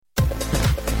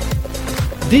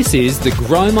This is the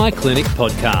Grow My Clinic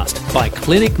podcast by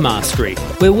Clinic Mastery,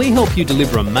 where we help you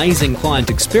deliver amazing client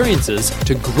experiences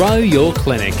to grow your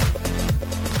clinic.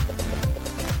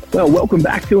 Well, welcome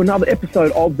back to another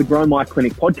episode of the Grow My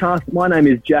Clinic podcast. My name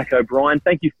is Jack O'Brien.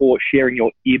 Thank you for sharing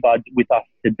your earbuds with us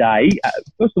today.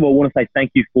 First of all, I want to say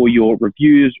thank you for your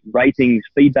reviews, ratings,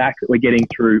 feedback that we're getting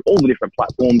through all the different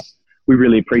platforms. We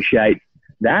really appreciate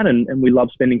that, and we love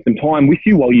spending some time with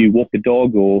you while you walk the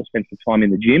dog or spend some time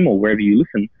in the gym or wherever you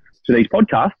listen to these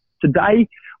podcasts. Today,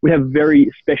 we have a very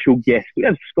special guest. We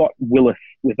have Scott Willis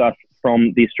with us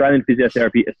from the Australian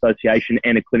Physiotherapy Association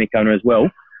and a clinic owner as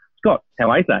well. Scott, how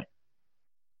are you today?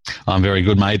 I'm very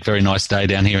good, mate. Very nice day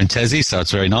down here in Tassie, so it's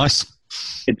very nice.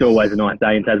 It's always a nice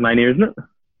day in Tasmania, isn't it?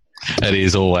 It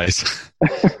is always.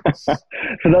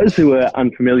 For those who are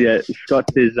unfamiliar, Scott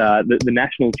is the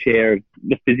national chair of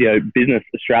the Physio Business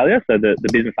Australia, so the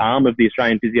business arm of the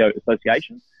Australian Physio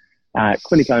Association.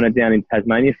 Clinic owner down in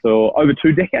Tasmania for over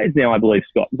 2 decades now, I believe,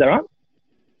 Scott. Is that right?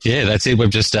 Yeah, that's it. We've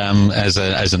just, as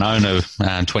an owner,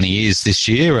 20 years this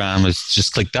year, it's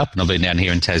just clicked up, and I've been down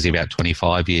here in Tassie about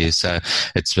 25 years. So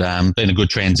it's been a good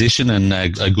transition and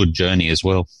a good journey as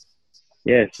well.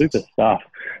 Yeah, super stuff.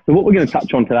 So what we're going to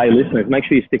touch on today, listeners, make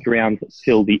sure you stick around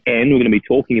till the end. We're going to be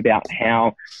talking about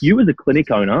how you as a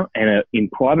clinic owner and in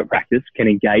private practice can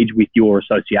engage with your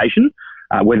association,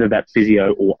 whether that's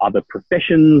physio or other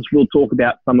professions. We'll talk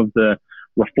about some of the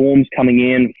reforms coming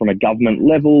in from a government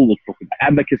level. We'll talk about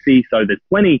advocacy. So there's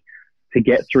plenty to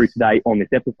get through today on this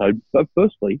episode. But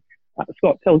firstly,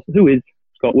 Scott, tell us, who is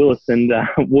Scott Willis and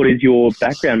what is your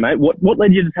background, mate? What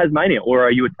led you to Tasmania, or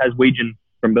are you a Taswegian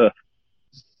from birth?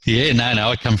 Yeah, no,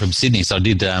 I come from Sydney, so I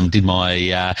did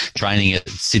my training at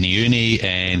Sydney Uni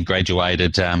and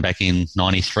graduated back in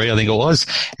 '93, I think it was.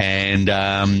 And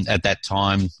at that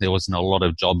time, there wasn't a lot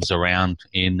of jobs around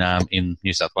in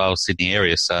New South Wales, Sydney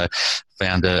area, so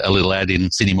found a little ad in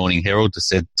Sydney Morning Herald that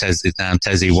said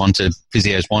Tassie wanted,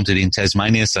 physios wanted in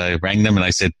Tasmania, so rang them and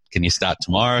they said, can you start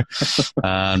tomorrow?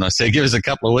 And I said, give us a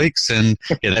couple of weeks, and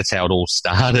yeah, that's how it all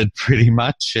started pretty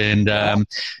much. And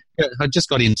I just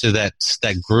got into that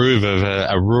groove of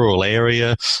a rural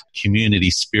area, community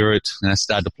spirit, and I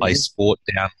started to play sport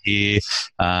down here,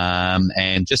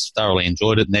 and just thoroughly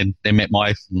enjoyed it. And then met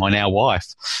my now wife.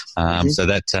 So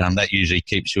that usually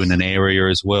keeps you in an area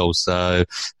as well. So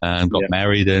got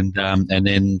married and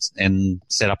then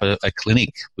set up a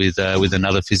clinic with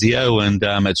another physio, and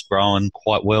it's grown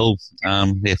quite well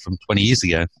from 20 years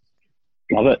ago.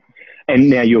 Love it. And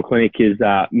now your clinic is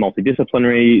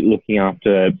multidisciplinary, looking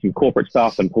after some corporate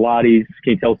stuff and Pilates.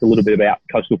 Can you tell us a little bit about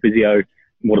Coastal Physio and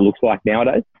what it looks like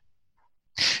nowadays?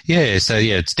 Yeah, so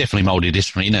it's definitely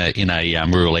multidisciplinary in a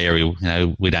rural area. You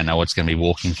know, we don't know what's going to be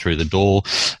walking through the door.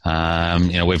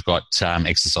 We've got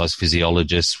exercise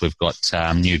physiologists, we've got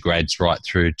new grads right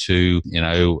through to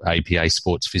APA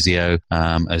sports physio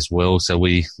as well. So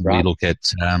we look at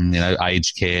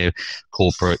aged care,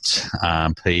 corporate,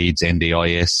 peds,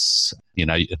 NDIS.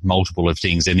 Multiple of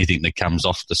things, anything that comes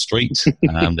off the street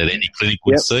that any clinic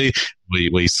would see,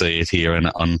 we see it here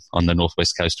on the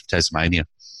northwest coast of Tasmania.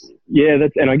 Yeah,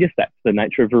 I guess that's the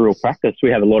nature of rural practice.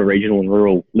 We have a lot of regional and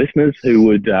rural listeners who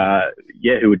would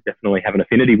definitely have an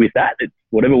affinity with that. It's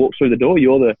whatever walks through the door,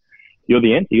 you're the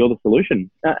answer, you're the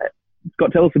solution.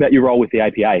 Scott, tell us about your role with the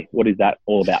APA. What is that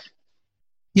all about?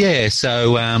 Yeah,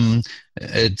 so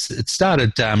it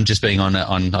started just being on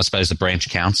I suppose the branch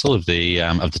council of the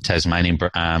Tasmanian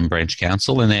branch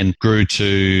council, and then grew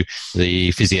to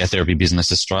the Physiotherapy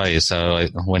Business Australia. So I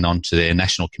went on to their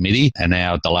national committee, and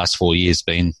now the last 4 years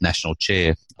been national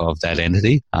chair of that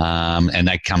entity, and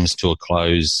that comes to a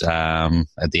close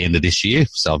at the end of this year.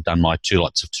 So I've done my 2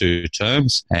 lots of 2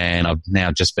 terms, and I've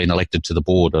now just been elected to the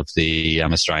board of the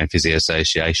Australian Physio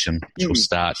Association, which will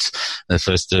start the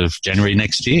 1st of January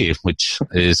next year, which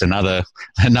is another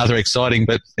exciting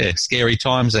but scary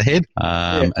times ahead.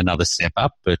 Another step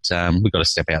up, but we've got to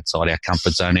step outside our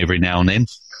comfort zone every now and then.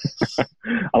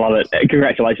 I love it.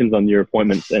 Congratulations on your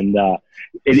appointments, and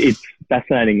it's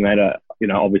fascinating that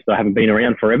obviously I haven't been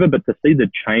around forever, but to see the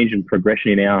change and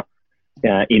progression in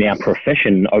our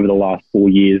profession over the last 4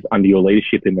 years under your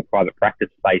leadership in the private practice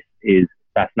space is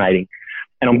fascinating.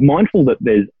 And I'm mindful that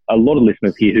there's a lot of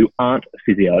listeners here who aren't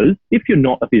physios. If you're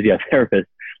not a physiotherapist,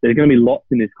 there's going to be lots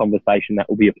in this conversation that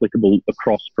will be applicable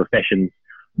across professions.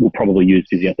 We'll probably use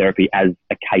physiotherapy as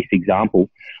a case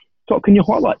example. So can you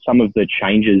highlight some of the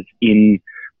changes in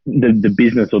the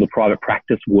business or the private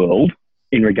practice world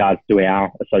in regards to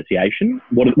our association?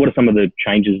 What are some of the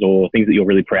changes or things that you're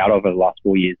really proud of over the last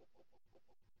 4 years?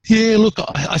 Yeah, look,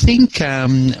 I think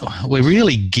we're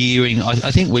really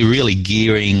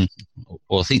gearing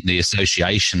I think the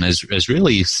association has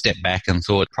really stepped back and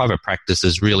thought private practice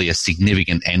is really a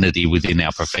significant entity within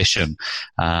our profession,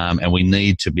 and we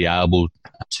need to be able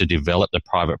to develop the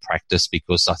private practice,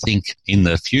 because I think in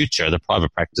the future the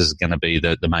private practice is going to be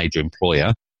the major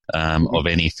employer of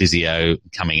any physio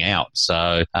coming out.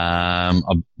 So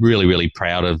I'm really, really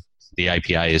proud of the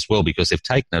APA as well, because they've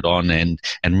taken it on and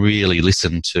really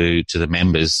listened to the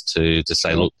members to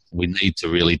say, look, we need to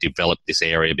really develop this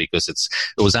area, because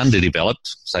it was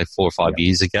underdeveloped, say 4 or 5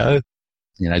 years ago.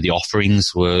 The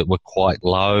offerings were quite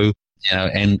low,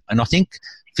 and I think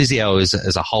physio as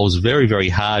a whole is very, very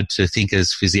hard to think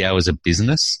as physio as a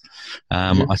business.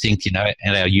 I think,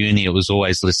 at our uni, it was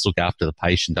always, let's look after the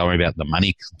patient, don't worry about the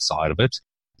money side of it.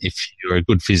 If you're a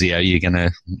good physio, you're going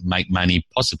to make money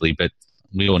possibly, but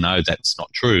we all know that's not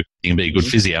true. You can be a good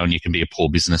physio and you can be a poor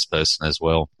business person as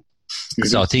well.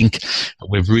 So I think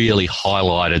we've really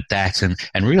highlighted that and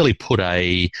really put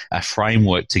a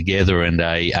framework together and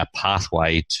a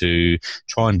pathway to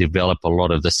try and develop a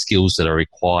lot of the skills that are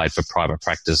required for private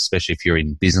practice, especially if you're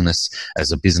in business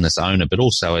as a business owner, but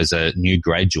also as a new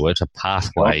graduate, a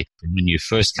pathway when you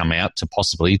first come out to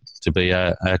possibly to be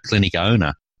a clinic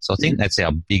owner. So I think that's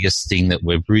our biggest thing, that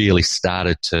we've really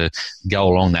started to go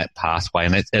along that pathway.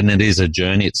 And it is a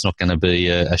journey. It's not going to be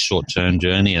a short-term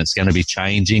journey, and it's going to be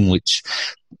changing, which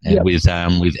with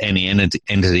any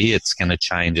entity, it's going to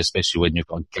change, especially when you've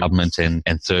got government and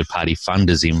third-party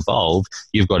funders involved.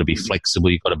 You've got to be flexible.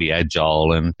 You've got to be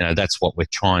agile. And that's what we're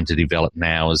trying to develop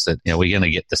now, is that we're going to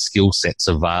get the skill sets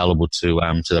available to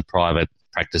the private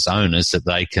practice owners, that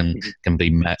they can be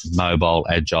mobile,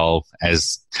 agile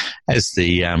as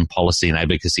the policy and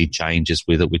advocacy changes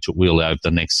with it, which it will over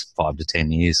the next 5 to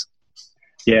 10 years.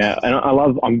 Yeah, and I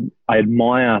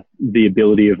admire the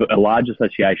ability of a large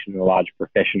association and a large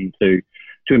profession to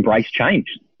embrace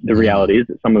change. The reality is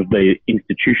that some of the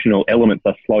institutional elements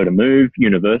are slow to move.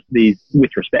 Universities,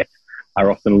 with respect, are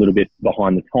often a little bit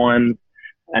behind the times,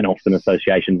 and often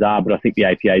associations are, but I think the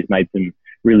APA has made some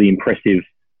really impressive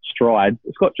strides.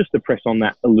 Scott, just to press on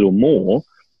that a little more,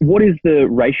 what is the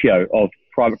ratio of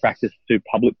private practice to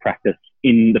public practice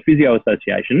in the Physio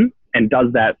Association, and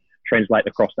does that translate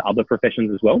across to other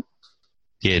professions as well?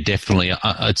 Yeah, definitely.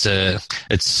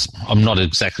 I'm not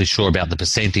exactly sure about the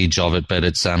percentage of it, but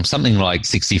it's something like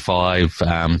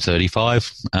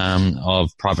 65-35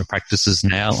 of private practices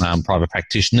now, private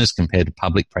practitioners compared to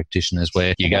public practitioners,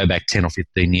 where you go back 10 or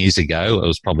 15 years ago, it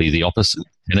was probably the opposite.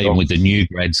 And even with the new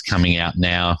grads coming out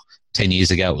now, 10 years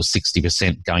ago, it was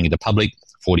 60% going into public,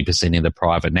 40% into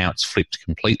private. Now it's flipped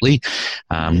completely.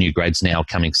 New grads now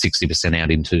coming 60% out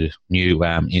into new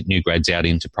grads out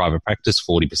into private practice,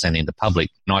 40% into public.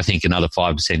 And I think another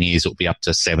 5 to 10 years it'll be up to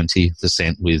 70%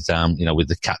 with with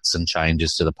the cuts and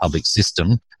changes to the public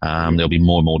system. There'll be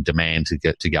more and more demand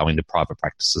to go into private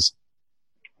practices.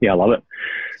 Yeah, I love it.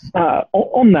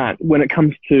 On that, when it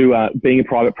comes to being a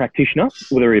private practitioner,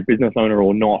 whether you're a business owner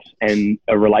or not, and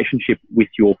a relationship with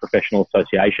your professional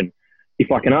association,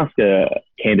 if I can ask a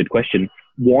candid question,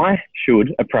 why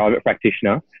should a private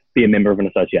practitioner be a member of an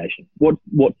association? What's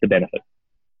the benefit?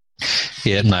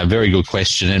 Yeah, no, very good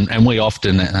question. And we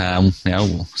often,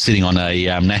 sitting on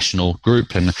a national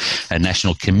group and a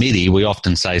national committee, we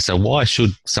often say, so why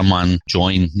should someone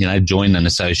join an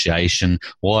association?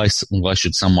 Why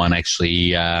should someone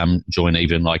actually join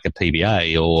even like a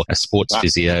PBA or a sports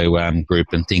physio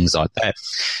group and things like that?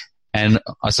 And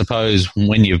I suppose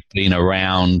when you've been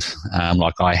around,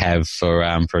 like I have for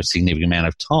a significant amount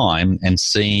of time, and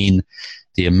seen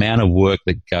the amount of work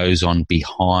that goes on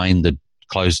behind the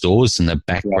closed doors in the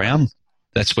background,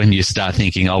 that's when you start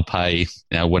thinking, I'll pay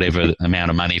whatever amount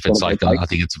of money. If it's like, I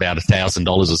think it's about $1,000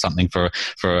 or something for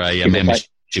a membership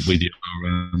with your,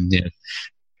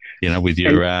 with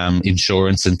your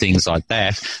insurance and things like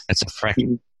that. It's a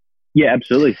fraction. Yeah,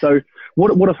 absolutely. So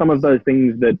what are some of those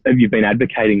things that you've been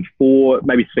advocating for?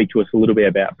 Maybe speak to us a little bit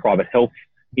about private health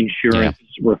insurance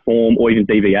reform, or even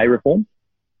DVA reform.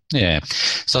 Yeah.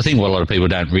 So I think what a lot of people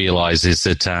don't realise is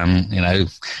that,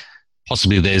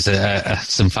 possibly there's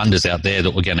some funders out there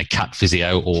that were going to cut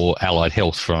physio or allied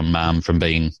health from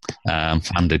being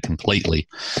funded completely.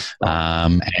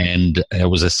 And it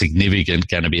was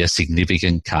going to be a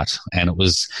significant cut. And it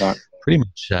was pretty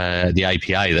much the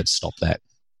APA that stopped that.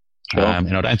 Sure.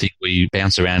 And I don't think we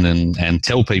bounce around and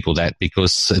tell people that,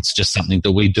 because it's just something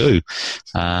that we do.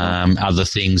 Other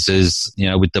things is,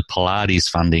 with the Pilates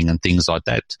funding and things like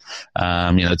that,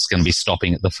 it's going to be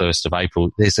stopping at the 1st of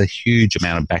April. There's a huge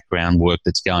amount of background work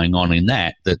that's going on in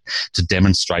that to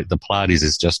demonstrate the Pilates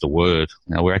is just a word.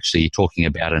 We're actually talking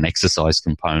about an exercise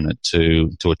component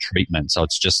to a treatment. So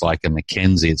it's just like a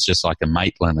McKenzie, it's just like a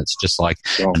Maitland, it's just like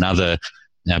another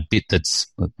bit that's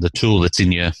the tool that's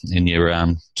in your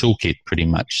toolkit pretty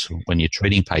much when you're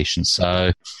treating patients.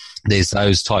 So there's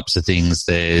those types of things.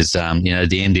 There's, the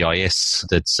NDIS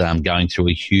that's going through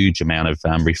a huge amount of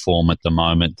reform at the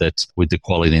moment, that with the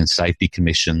Quality and Safety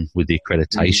Commission, with the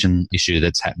accreditation issue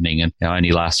that's happening. And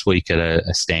only last week at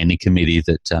a standing committee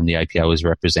that the APO was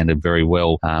represented very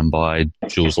well by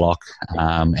Jules Locke.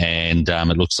 And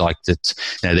it looks like that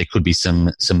there could be some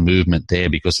movement there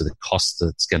because of the cost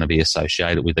that's going to be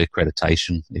associated with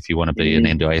accreditation if you want to be an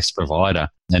NDIS provider.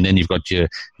 And then you've got your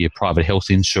private health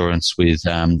insurance with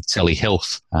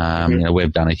telehealth.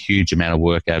 We've done a huge amount of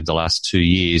work over the last 2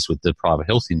 years with the private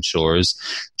health insurers,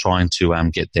 trying to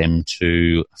get them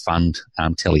to fund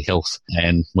telehealth.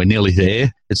 And we're nearly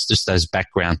there. It's just those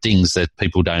background things that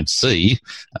people don't see,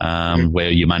 where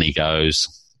your money goes.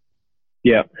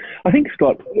 Yeah. I think,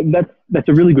 Scott, that's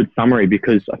a really good summary,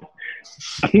 because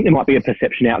I think there might be a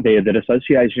perception out there that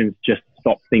associations just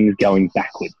stop things going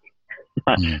backwards.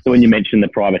 So when you mention the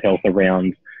private health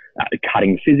around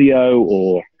cutting physio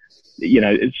or,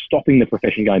 stopping the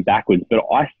profession going backwards, but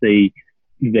I see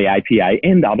the APA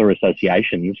and other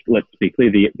associations, let's be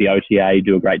clear, the OTA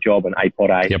do a great job, and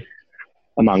APOD,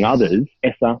 among others,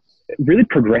 ESSA, really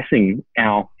progressing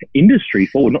our industry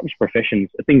forward, not just professions,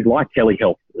 things like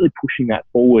telehealth, really pushing that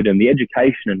forward, and the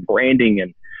education and branding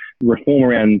and reform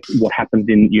around what happens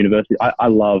in university. I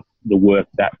love the work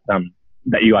that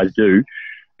you guys do.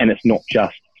 And it's not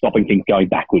just stopping things going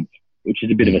backwards, which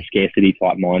is a bit of a scarcity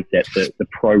type mindset. The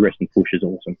progress and push is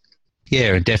awesome.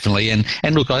 Yeah, definitely. And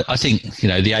look, I think,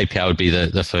 the APO would be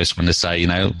the first one to say,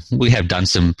 we have done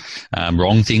some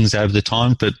wrong things over the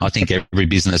time, but I think every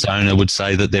business owner would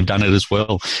say that they've done it as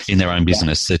well in their own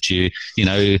business, that you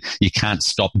can't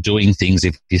stop doing things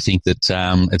if you think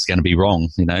that it's going to be wrong.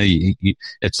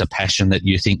 It's a passion that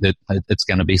you think that it's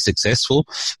going to be successful.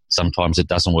 Sometimes it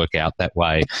doesn't work out that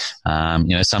way.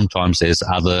 Sometimes there's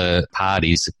other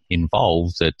parties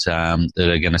involved that are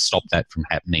going to stop that from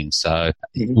happening. So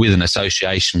with an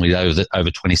association with over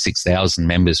 26,000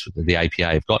 members that the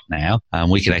APA have got now,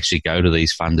 we can actually go to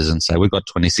these funders and say, we've got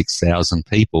 26,000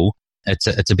 people. It's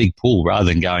a big pool, rather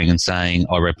than going and saying,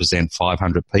 I represent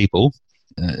 500 people.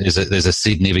 There's a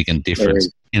significant difference.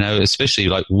 Especially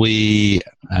like we,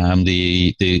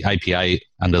 the APA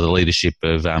under the leadership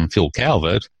of Phil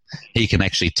Calvert, he can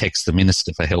actually text the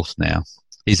Minister for Health now.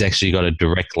 He's actually got a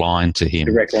direct line to him.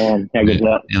 Direct line. How good is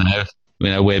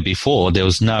that? Where before there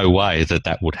was no way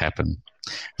that would happen.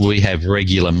 We have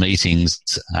regular meetings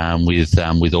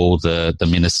with all the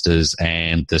ministers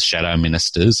and the shadow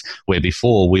ministers, where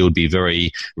before we would be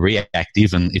very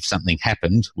reactive, and if something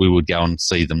happened, we would go and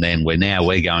see them then. Where now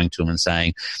we're going to them and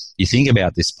saying, you think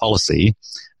about this policy,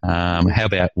 how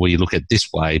about we look at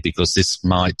this way, because this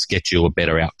might get you a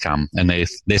better outcome. And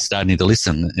they're starting to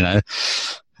listen,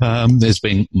 There's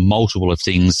been multiple of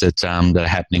things that are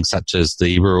happening, such as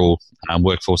the Rural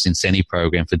Workforce Incentive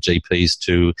Program for GPs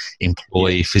to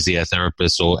employ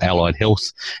physiotherapists or allied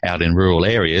health out in rural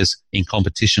areas in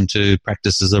competition to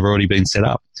practices that have already been set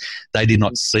up. They did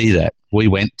not see that. We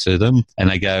went to them and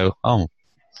they go, oh,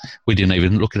 we didn't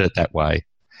even look at it that way.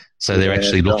 So they're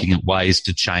actually looking at ways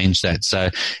to change that. So,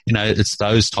 it's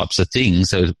those types of things.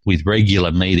 So with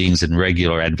regular meetings and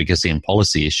regular advocacy and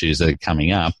policy issues that are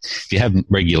coming up, if you have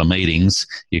regular meetings,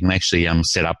 you can actually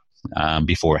set up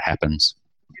before it happens.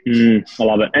 I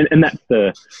love it. And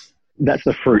that's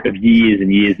the fruit of years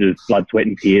and years of blood, sweat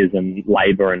and tears and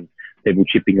labour and people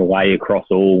chipping away across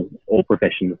all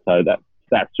professions. So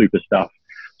that's super stuff.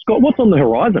 Scott, what's on the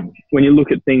horizon when you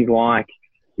look at things like,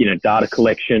 data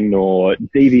collection or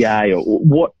DVA, or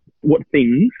what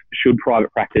things should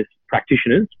private practice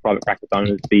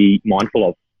owners be mindful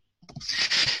of?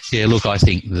 Yeah, look, I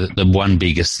think the one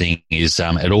biggest thing is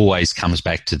it always comes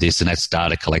back to this, and that's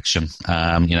data collection.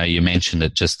 You mentioned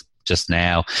it just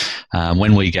now.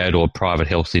 When we go to a private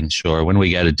health insurer, when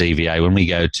we go to DVA, when we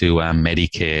go to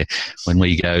Medicare, when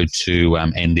we go to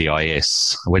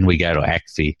NDIS, when we go to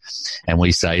ACFI, and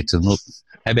we say to them, look,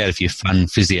 how about if you fund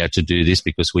physio to do this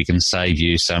because we can save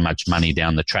you so much money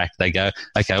down the track? They go,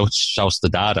 okay, well, show us the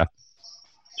data.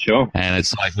 Sure. And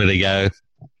it's like where they go,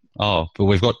 Oh, but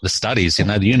we've got the studies.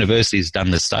 The university's done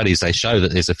the studies. They show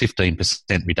that there's a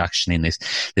 15% reduction in this.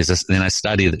 There's a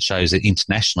study that shows that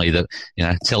internationally that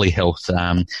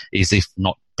telehealth is, if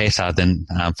not better than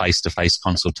face-to-face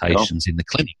consultations in the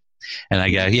clinic. And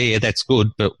they go, yeah, that's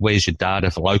good, but where's your data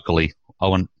for locally? I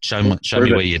want show me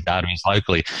where your data is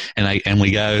locally. And we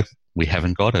go, we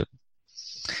haven't got it.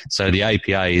 So the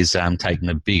APA is taking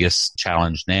the biggest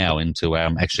challenge now into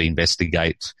actually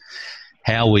investigate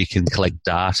how we can collect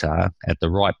data at the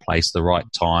right place, the right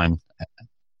time,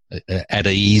 at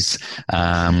ease,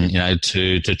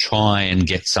 to try and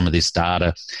get some of this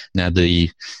data. Now, the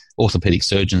orthopaedic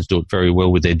surgeons do it very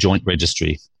well with their joint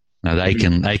registry. Now, they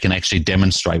can actually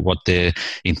demonstrate what their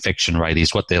infection rate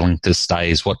is, what their length of stay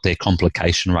is, what their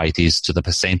complication rate is to the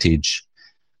percentage.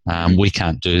 We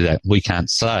can't do that. We can't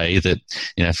say that,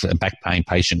 if a back pain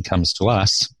patient comes to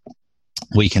us,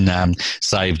 we can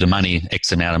save the money,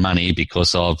 X amount of money,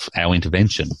 because of our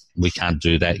intervention. We can't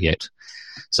do that yet.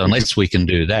 So unless we can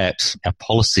do that, our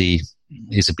policy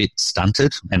is a bit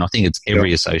stunted. And I think it's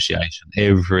every association.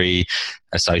 Every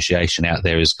association out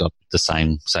there has got the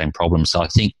same problem. So I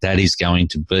think that is going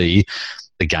to be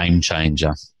the game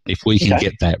changer. If we can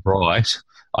get that right,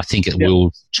 I think it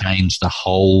will change the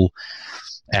whole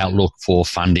outlook for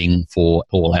funding for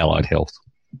all allied health.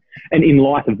 And in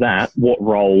light of that, what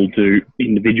role do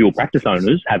individual practice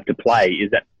owners have to play?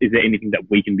 Is there anything that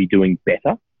we can be doing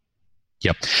better?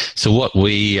 Yep. So what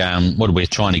we're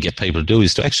trying to get people to do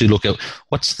is to actually look at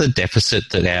what's the deficit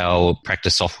that our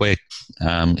practice software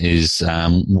is.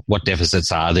 What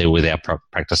deficits are there with our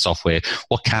practice software?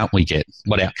 What can't we get?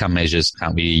 What outcome measures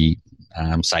can't we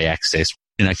say access?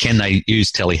 Can they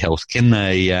use telehealth? Can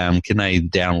they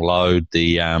download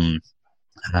the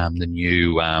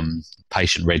new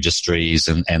patient registries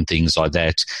and things like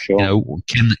that? Sure.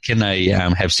 Can they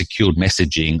have secured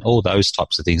messaging? All those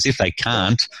types of things. If they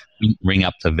can't, ring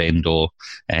up the vendor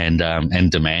and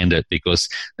demand it, because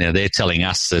they're telling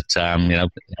us that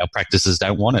our practices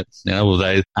don't want it. Or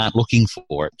they aren't looking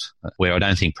for it. Where I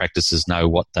don't think practices know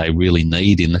what they really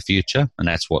need in the future, and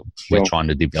that's what we're trying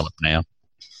to develop now.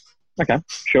 Okay,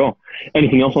 sure.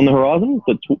 Anything else on the horizon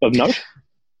that's of note?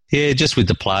 Yeah, just with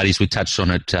the Pilates, we touched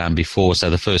on it before. So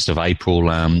the 1st of April,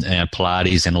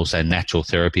 Pilates and also natural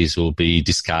therapies will be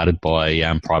discarded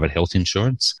by private health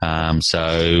insurance.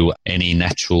 So any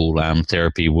natural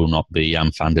therapy will not be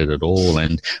funded at all.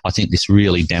 And I think this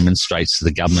really demonstrates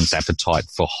the government's appetite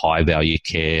for high-value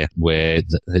care, where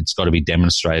it's got to be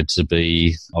demonstrated to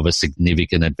be of a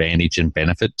significant advantage and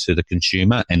benefit to the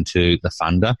consumer and to the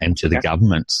funder and to the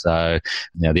government. So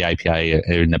the APA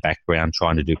are in the background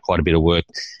trying to do quite a bit of work,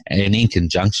 and in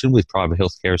conjunction with Private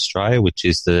Healthcare Australia, which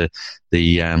is the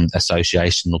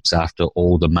association looks after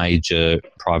all the major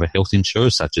private health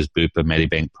insurers such as Bupa,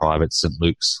 Medibank Private, St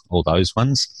Luke's, all those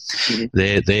ones.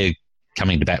 They're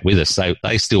coming to bat with us.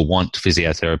 They still want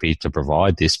physiotherapy to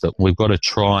provide this, but we've got to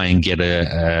try and get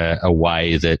a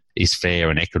way that is fair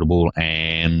and equitable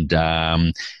and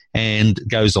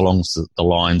goes along the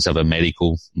lines of a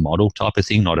medical model type of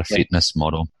thing, not a fitness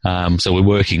model. So we're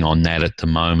working on that at the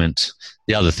moment.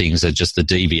 The other things are just the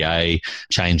DVA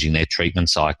changing their treatment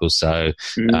cycles. So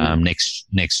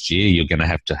next year you're going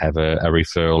to have a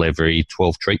referral every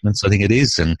 12 treatments, I think it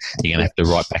is, and you're going to have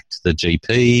to write back to the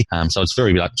GP. So it's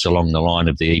very much along the line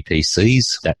of the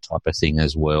EPCs, that type of thing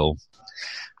as well.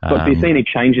 But have you seen any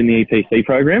change in the EPC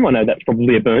program? I know that's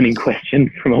probably a burning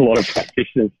question from a lot of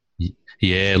practitioners.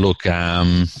 Yeah, look,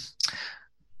 I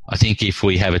think if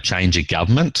we have a change of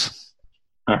government,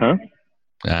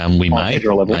 we may.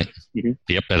 Federal level.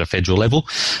 Yep, at a federal level.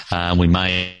 We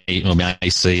may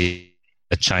see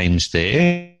a change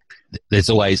there. It's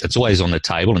always on the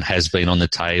table and has been on the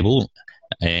table.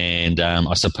 And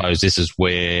I suppose this is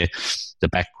where the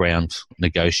background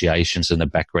negotiations and the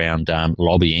background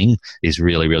lobbying is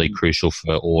really, really crucial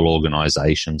for all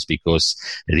organisations, because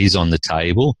it is on the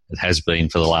table. It has been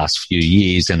for the last few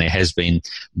years, and there has been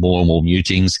more and more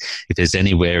mutings. If there's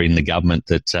anywhere in the government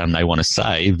that they want to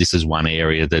save, this is one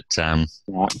area that,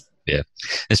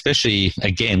 especially,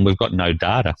 again, we've got no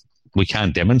data. We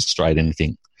can't demonstrate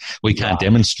anything. We can't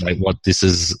demonstrate what this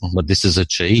is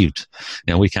achieved.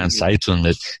 We can't say to them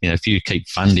that, if you keep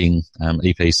funding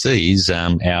EPCs,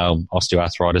 our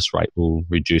osteoarthritis rate will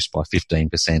reduce by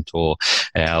 15%, or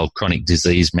our chronic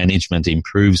disease management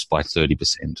improves by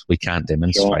 30%. We can't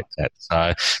demonstrate that.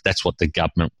 So that's what the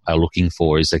government are looking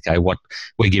for is, okay, what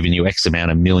we're giving you X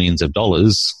amount of millions of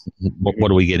dollars.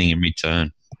 What are we getting in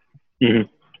return? It's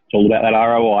all about that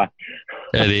ROI.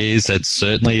 It is. It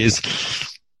certainly is.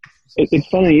 It's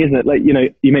funny, isn't it? Like,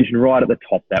 you mentioned right at the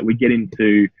top that we get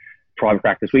into private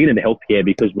practice. We get into healthcare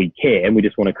because we care and we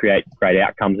just want to create great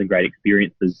outcomes and great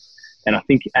experiences. And I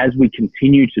think as we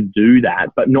continue to do that,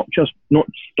 but not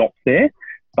stop there,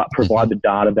 but provide the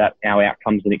data that our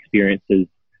outcomes and experiences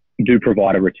do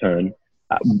provide a return,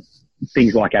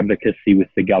 things like advocacy with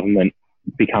the government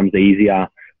becomes easier.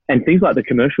 And things like the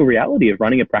commercial reality of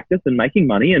running a practice and making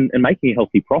money and making a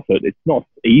healthy profit. It's not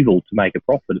evil to make a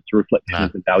profit. It's a reflection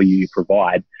of the value you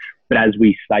provide. But as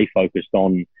we stay focused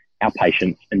on our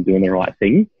patients and doing the right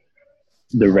thing,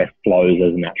 the rest flows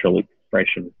as a natural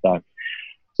expression. So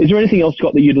is there anything else,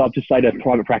 Scott, that you'd love to say to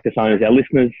private practice owners, our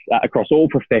listeners across all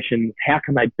professions? How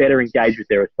can they better engage with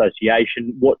their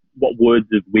association? What words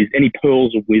of wisdom, any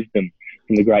pearls of wisdom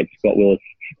from the great Scott Willis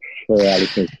for our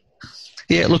listeners?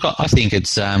 Yeah, look, I think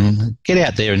it's get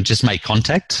out there and just make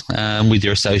contact with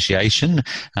your association,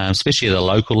 especially at a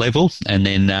local level, and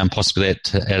then possibly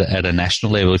at a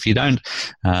national level. If you don't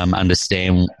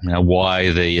understand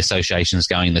why the association is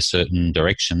going in a certain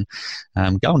direction,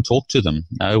 go and talk to them.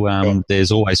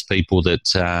 There's always people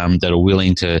that are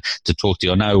willing to talk to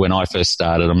you. I know when I first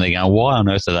started, I'm thinking, why on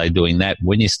earth are they doing that?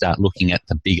 When you start looking at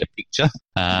the bigger picture,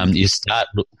 you start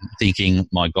thinking,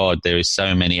 my God, there is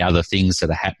so many other things that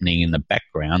are happening in the background.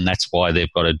 That's why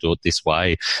they've got to do it this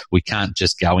way. We can't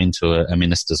just go into a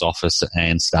minister's office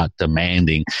and start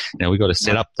demanding. We've got to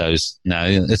set up those.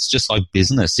 It's just like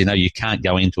business. You can't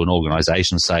go into an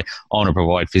organisation and say, I want to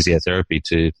provide physiotherapy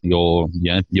to your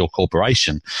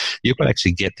corporation. You've got to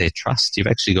actually get their trust. You've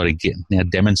actually got to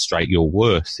demonstrate your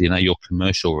worth. Your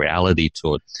commercial reality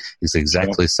to it is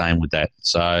exactly the same with that.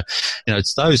 So,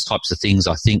 it's those types of things.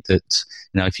 I think that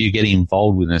if you get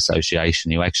involved with an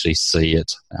association, you actually see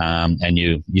it, and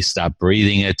you start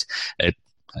breathing it. It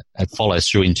follows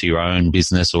through into your own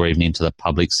business, or even into the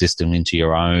public system, into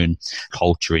your own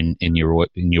culture in your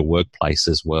workplace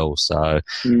as well. So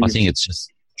I think it's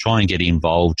just try and get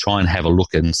involved, try and have a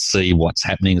look and see what's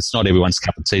happening. It's not everyone's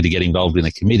cup of tea to get involved in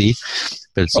a committee,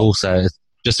 but it's also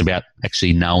just about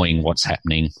actually knowing what's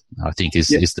happening, I think is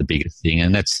the biggest thing.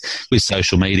 And that's with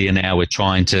social media now. We're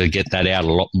trying to get that out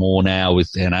a lot more now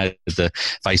with the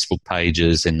Facebook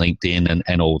pages and LinkedIn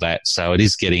and all that. So it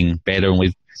is getting better, and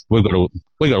we've got to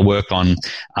work on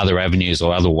other avenues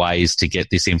or other ways to get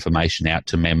this information out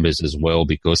to members as well,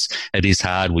 because it is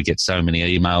hard. We get so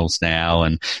many emails now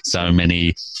and so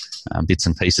many bits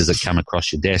and pieces that come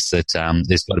across your desk that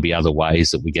there's got to be other ways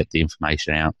that we get the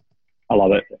information out. I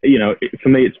love it. For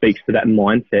me, it speaks to that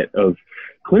mindset of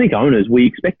clinic owners. We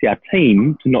expect our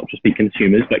team to not just be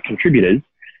consumers, but contributors.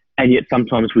 And yet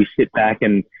sometimes we sit back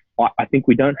and I think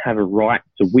we don't have a right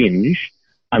to whinge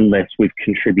unless we've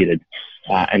contributed.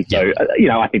 I think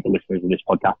the listeners of this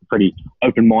podcast are pretty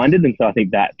open-minded. And so I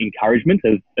think that encouragement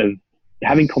of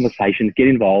having conversations, get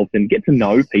involved and get to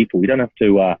know people. We don't have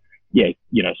to,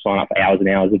 sign up for hours and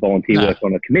hours of volunteer work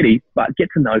on a committee, but get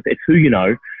to know it's who you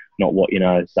know, not what you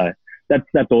know. So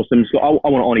that's awesome. So I want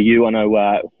to honour you. I know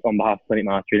on behalf of Clinic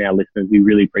Mastery and our listeners, we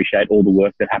really appreciate all the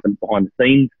work that happens behind the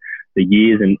scenes. The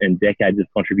years and decades of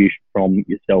contribution from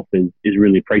yourself is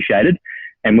really appreciated.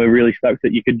 And we're really stoked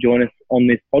that you could join us on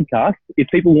this podcast. If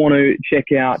people want to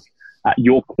check out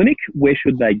your clinic, where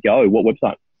should they go? What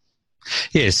website?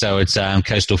 Yeah, so it's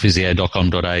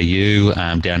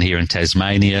coastalphysio.com.au down here in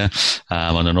Tasmania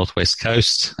on the northwest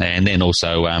coast, and then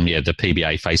also the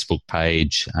PBA Facebook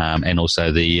page, and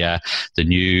also the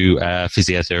new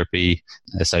Physiotherapy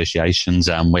Association's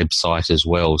website as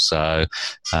well. So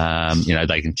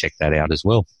they can check that out as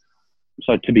well.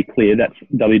 So to be clear, that's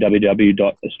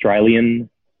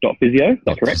www.australian.physio.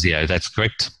 That's correct. Physio, that's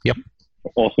correct. Yep.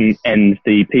 Awesome. And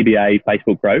the PBA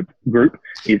Facebook group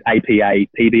is APA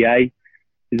PBA.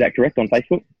 Is that correct on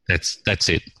Facebook? That's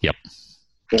it. Yep.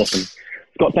 Awesome.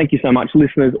 Scott, thank you so much.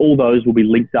 Listeners, all those will be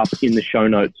linked up in the show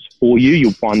notes for you.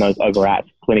 You'll find those over at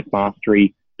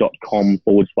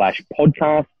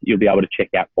clinicmastery.com/podcast. You'll be able to check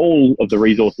out all of the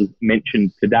resources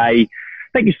mentioned today.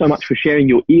 Thank you so much for sharing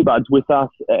your earbuds with us.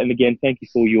 And again, thank you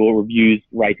for your reviews,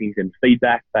 ratings and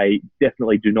feedback. They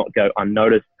definitely do not go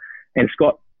unnoticed. And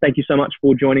Scott, thank you so much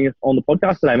for joining us on the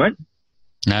podcast today, mate.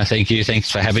 No, thank you.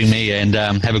 Thanks for having me, and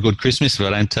have a good Christmas if I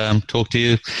don't talk to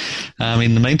you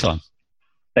in the meantime.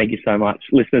 Thank you so much.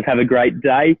 Listeners, have a great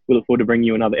day. We look forward to bringing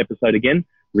you another episode again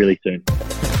really soon.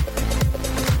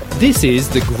 This is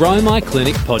the Grow My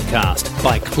Clinic podcast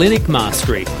by Clinic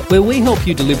Mastery, where we help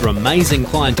you deliver amazing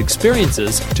client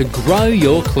experiences to grow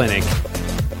your clinic.